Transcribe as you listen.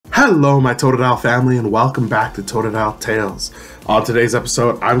Hello my Totodile family and welcome back to Totodile Tales. On today's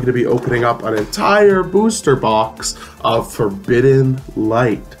episode, I'm going to be opening up an entire booster box of Forbidden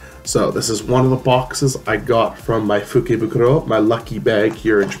Light. So this is one of the boxes I got from my Fukebukuro, my lucky bag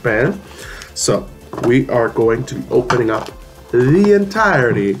here in Japan. So we are going to be opening up the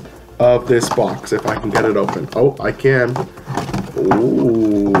entirety of this box if I can get it open. Oh, I can.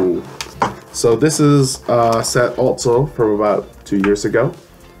 Ooh. So this is a set also from about 2 years ago.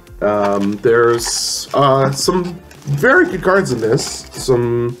 There's some very good cards in this,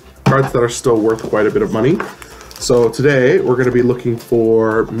 some cards that are still worth quite a bit of money. So today we're going to be looking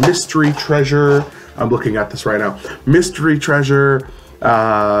for Mystery Treasure. I'm looking at this right now. Mystery Treasure.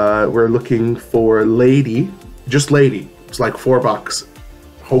 We're looking for Lady, just Lady. It's like $4.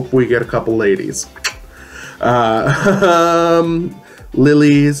 Hope we get a couple ladies.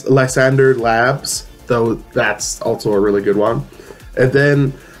 Lily's Lysander Labs, though that's also a really good one. And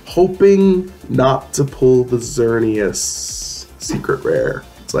then hoping not to pull the Xerneas secret rare.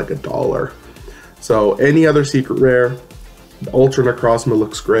 It's like $1. So any other secret rare, the Ultra Necrozma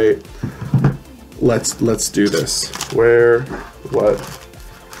looks great. Let's do this. Where? What?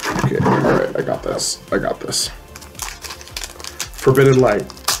 Okay, alright, I got this. Forbidden Light.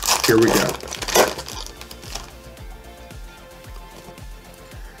 Here we go.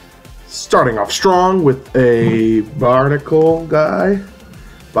 Starting off strong with a Barnacle guy.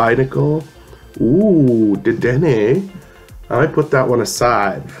 Binacle. Ooh, Dedenne. I might put that one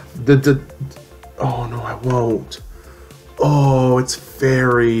aside. Oh no, I won't. Oh, it's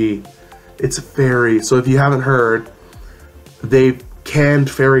fairy. It's a fairy. So if you haven't heard, they've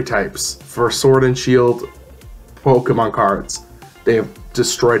canned fairy types for Sword and Shield Pokemon cards. They have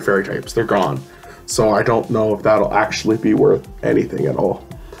destroyed fairy types. They're gone. So I don't know if that'll actually be worth anything at all.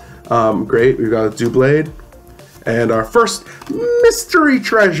 Great. We've got a Doublade. And our first Mystery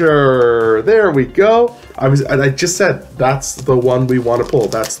Treasure. There we go. I just said that's the one we want to pull.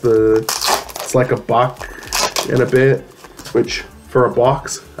 It's like $1 and a bit, which for a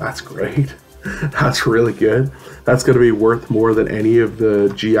box, that's great. That's really good. That's going to be worth more than any of the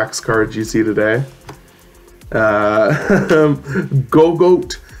GX cards you see today.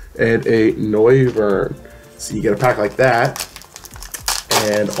 Go-Goat and a Noivern. So you get a pack like that.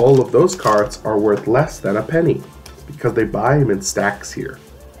 And all of those cards are worth less than a penny because they buy them in stacks here.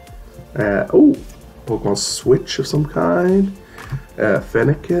 Oh, Pokemon Switch of some kind.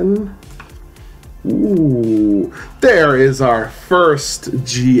 Fennekin. Ooh, there is our first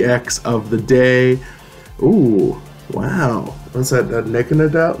GX of the day. Ooh, wow. What's that? A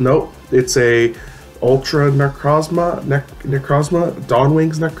Necrozma? Nope, it's a Ultra Necrozma. Necrozma?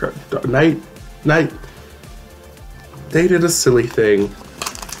 Dawnwings Night. They did a silly thing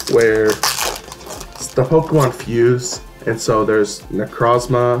where the Pokemon fuse, and so there's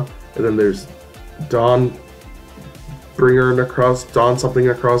Necrozma, and then there's Dawn something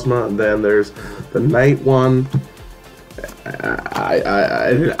Necrozma, and then there's the Night one.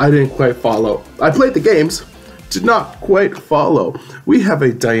 I didn't quite follow. I played the games, did not quite follow. We have a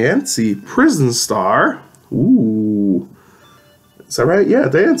Diancie Prison Star. Ooh, is that right? Yeah,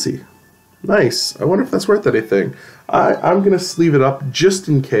 Diancie. Nice. I wonder if that's worth anything. I'm going to sleeve it up just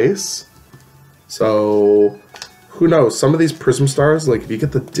in case. So, who knows? Some of these Prism Stars, like if you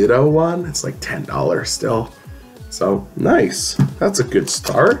get the Ditto one, it's like $10 still. So, nice. That's a good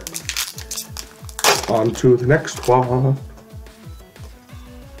start. On to the next one.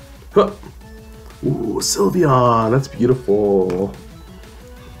 Huh. Ooh, Sylveon. That's beautiful.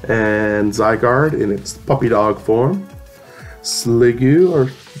 And Zygarde in its puppy dog form. Sliggoo, or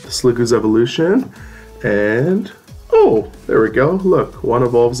Sliggoo's evolution, and oh, there we go. Look, one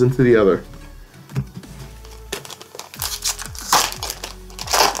evolves into the other.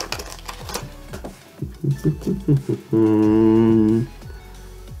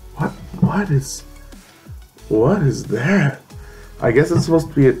 What is that? I guess it's supposed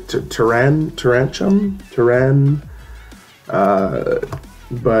to be a Tarantum,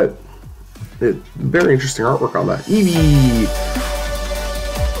 but very interesting artwork on that. Eevee!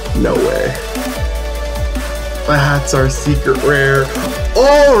 No way. That's our secret rare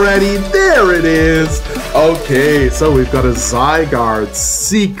already. There it is. Okay, so we've got a Zygarde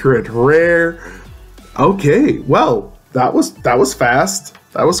secret rare. Okay, well, that was fast.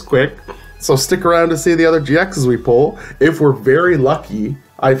 That was quick. So stick around to see the other GXs we pull. If we're very lucky,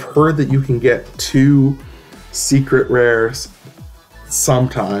 I've heard that you can get 2 secret rares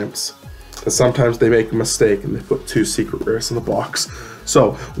sometimes. Because sometimes they make a mistake and they put 2 secret rares in the box.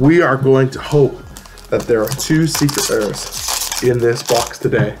 So we are going to hope that there are 2 secret rares in this box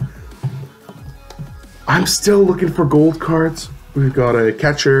today. I'm still looking for gold cards. we've got a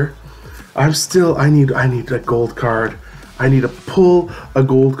catcher. I need a gold card. I need to pull a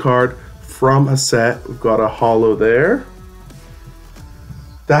gold card from a set. We've got a holo there.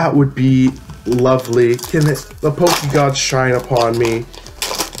 That would be lovely. Can the Pokegods shine upon me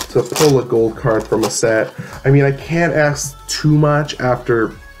to pull a gold card from a set? I mean, I can't ask too much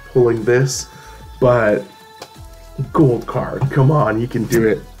after pulling this, but gold card, come on, you can do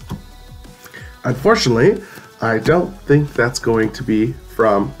it. Unfortunately, I don't think that's going to be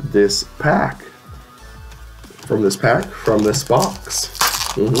from this pack. From this box.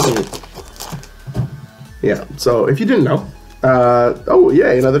 Yeah, so if you didn't know, oh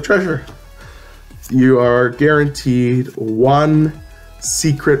yay, another treasure. You are guaranteed one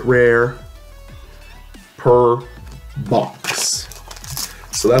secret rare per box.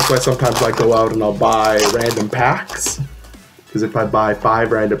 So that's why sometimes I go out and I'll buy random packs. Because if I buy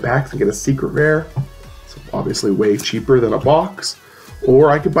 5 random packs and get a secret rare, it's obviously way cheaper than a box.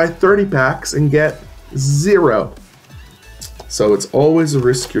 Or I could buy 30 packs and get 0. So it's always a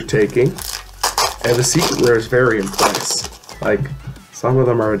risk you're taking. And the secret rares vary in price. Like, some of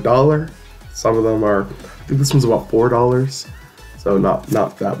them are $1, some of them are, I think this one's about $4. So not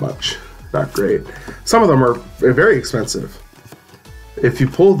that much, not great. Some of them are very expensive. If you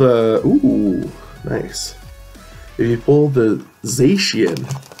pull the, ooh, nice. If you pull the Zacian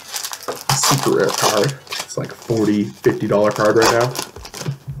secret rare card, it's like a $40, $50 card right now.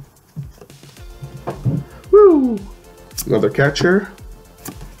 Woo! Another catcher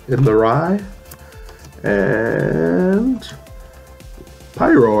in the rye. And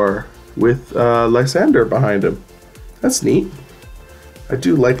Pyroar with Lysander behind him. That's neat. I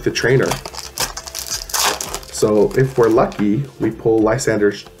do like the trainer. So if we're lucky, we pull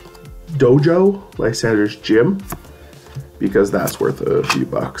Lysander's Dojo, Lysander's Gym, because that's worth a few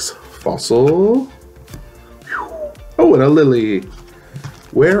bucks. Fossil. Oh, and a Lily.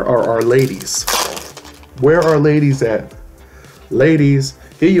 Where are our ladies? Where are ladies at? Ladies,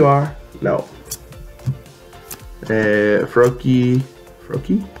 here you are. No. Froakie.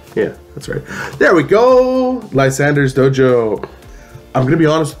 Froakie? Yeah, that's right. There we go. Lysander's Dojo. I'm going to be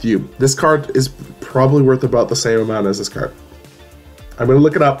honest with you. This card is probably worth about the same amount as this card. I'm going to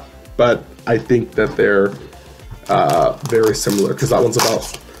look it up, but I think that they're very similar because that one's about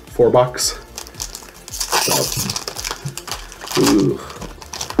 $4.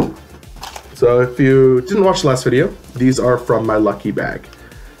 So if you didn't watch the last video, these are from my lucky bag.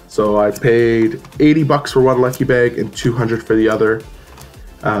 So I paid $80 for one lucky bag and $200 for the other.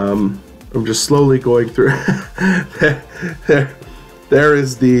 I'm just slowly going through. There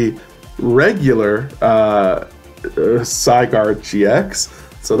is the regular Zygarde GX.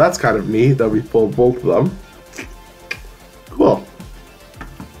 So that's kind of neat that we pulled both of them. Cool.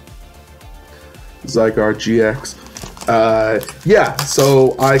 Zygarde GX. Yeah,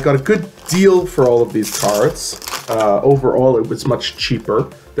 so I got a good deal for all of these cards. Overall, it was much cheaper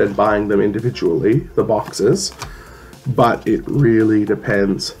than buying them individually, the boxes. But it really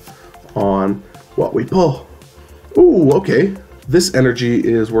depends on what we pull. Ooh, okay. This energy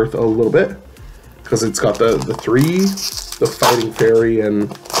is worth a little bit because it's got the 3, the Fighting Fairy and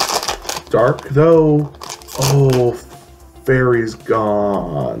Dark, though. Oh, Fairy's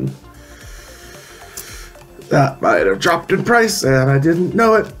gone. That might have dropped in price and I didn't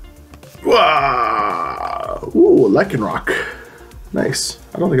know it. Wow. Ooh, Lycanroc. Nice.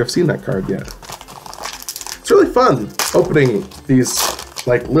 I don't think I've seen that card yet. It's really fun opening these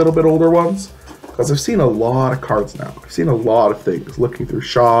like little bit older ones because I've seen a lot of cards now. I've seen a lot of things, looking through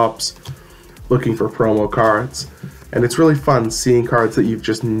shops, looking for promo cards, and it's really fun seeing cards that you've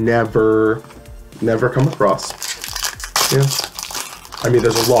just never come across. Yeah. I mean,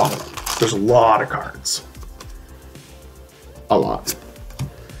 there's a lot of cards. A lot.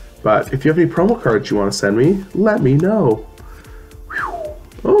 But if you have any promo cards you want to send me, let me know. Whew.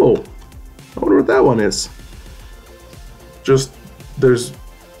 Oh, I wonder what that one is. Just, there's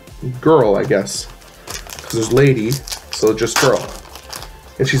girl, I guess. Because there's lady, so just girl.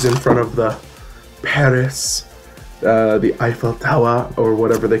 And she's in front of the Paris, the Eiffel Tower, or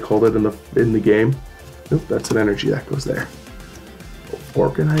whatever they called it in the game. Oop, that's an energy that goes there.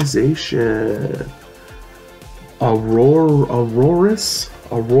 Organization. Aurora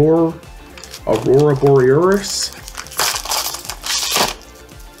Borealis.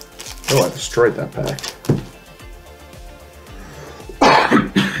 Oh, I destroyed that pack.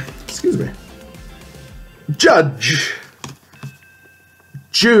 Excuse me. Judge.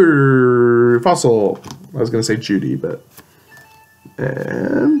 Fossil. I was gonna say Judy, but.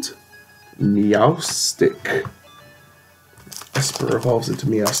 And Meowstic. Esper evolves into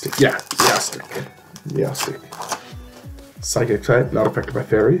Meowstic. Yeah, Meowstic. Psychic type, not affected by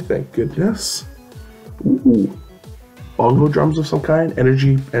fairy, thank goodness. Ooh. Bongo drums of some kind,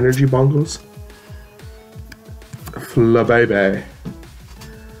 energy bongos. Flababy.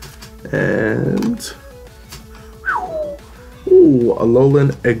 And ooh, a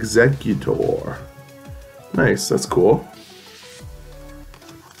Alolan Executor. Nice, that's cool.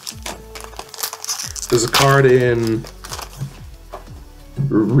 There's a card in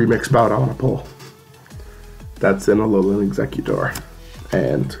Remix Bountiful that's in a Alolan Executor.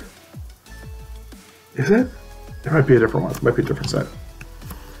 And is it? It might be a different one. It might be a different set.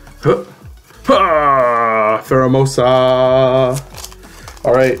 Huh. Ha! Pheromosa.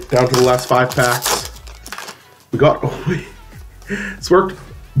 Alright, down to the last 5 packs. We got... Oh, wait. It's worked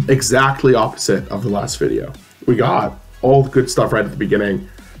exactly opposite of the last video. We got all the good stuff right at the beginning,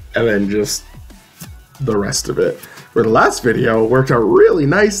 and then just the rest of it. Where the last video worked out really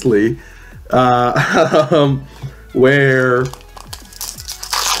nicely, where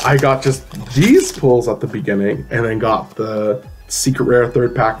I got just these pulls at the beginning, and then got the secret rare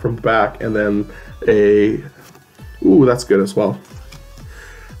 3rd pack from the back, and then a... Ooh, that's good as well.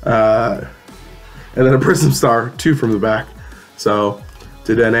 And then a Prism Star, 2 from the back. So,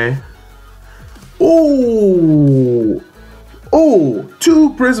 Dedenne. Oh! Oh!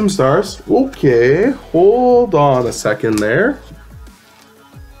 2 Prism Stars. Okay, hold on a second there.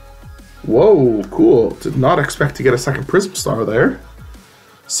 Whoa, cool. Did not expect to get a second Prism Star there.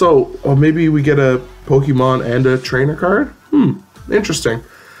 So, maybe we get a Pokemon and a trainer card? Interesting.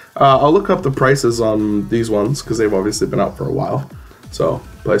 I'll look up the prices on these ones, because they've obviously been out for a while. So,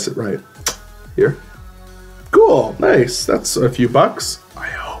 place it right here. Cool, nice. That's a few bucks, I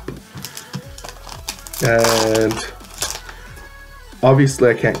hope. And obviously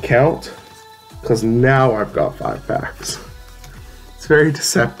I can't count, because now I've got 5 packs. It's very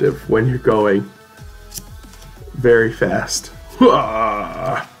deceptive when you're going very fast.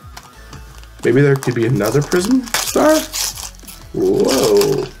 Maybe there could be another Prism Star?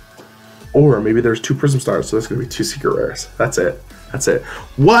 Whoa. Or maybe there's 2 Prism Stars, so there's going to be 2 secret rares. That's it. That's it.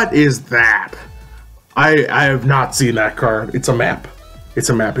 What is that? I have not seen that card. It's a map. It's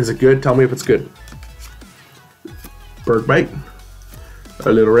a map. Is it good? Tell me if it's good. Bergbite.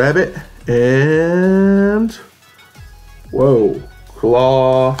 A little rabbit. And... Whoa.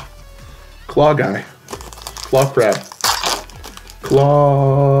 Claw guy. Claw crab.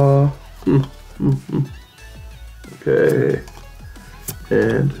 Claw... Okay.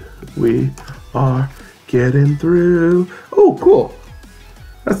 And we are getting through. Oh, cool.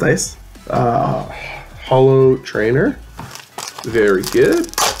 That's nice. Hollow Trainer. Very good.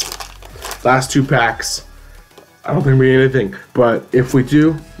 Last 2 packs. I don't think we need anything, but if we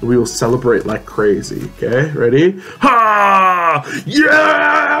do, we will celebrate like crazy. Okay, ready? Ha! Yeah!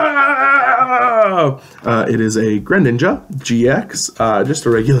 It is a Greninja GX, just a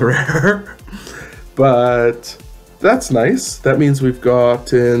regular rare, but that's nice. That means we've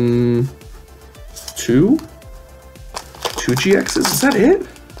gotten 2 GXs. Is that it?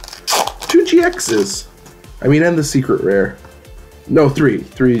 2 GXs. I mean, and the secret rare. No, 3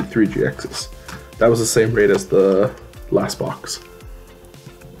 GXs. That was the same rate as the last box.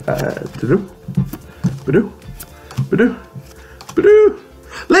 Badoo, badoo, badoo, badoo.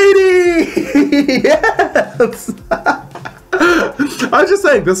 Lady! Yes! I was just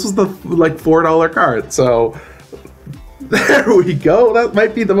saying, this was the like $4 card, so there we go. That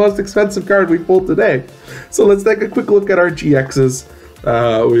might be the most expensive card we pulled today. So let's take a quick look at our GXs.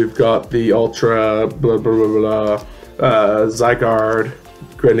 We've got the Ultra, blah, blah, blah, blah, Zygarde,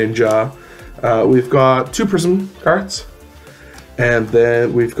 Greninja. We've got 2 Prism cards. And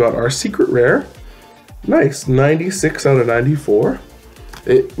then we've got our secret rare. Nice, 96 out of 94.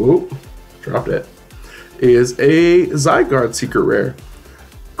 Ooh, dropped it. Is a Zygarde secret rare.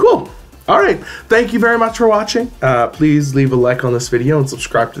 Cool. All right. Thank you very much for watching. Please leave a like on this video and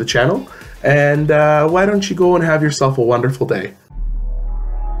subscribe to the channel. And why don't you go and have yourself a wonderful day.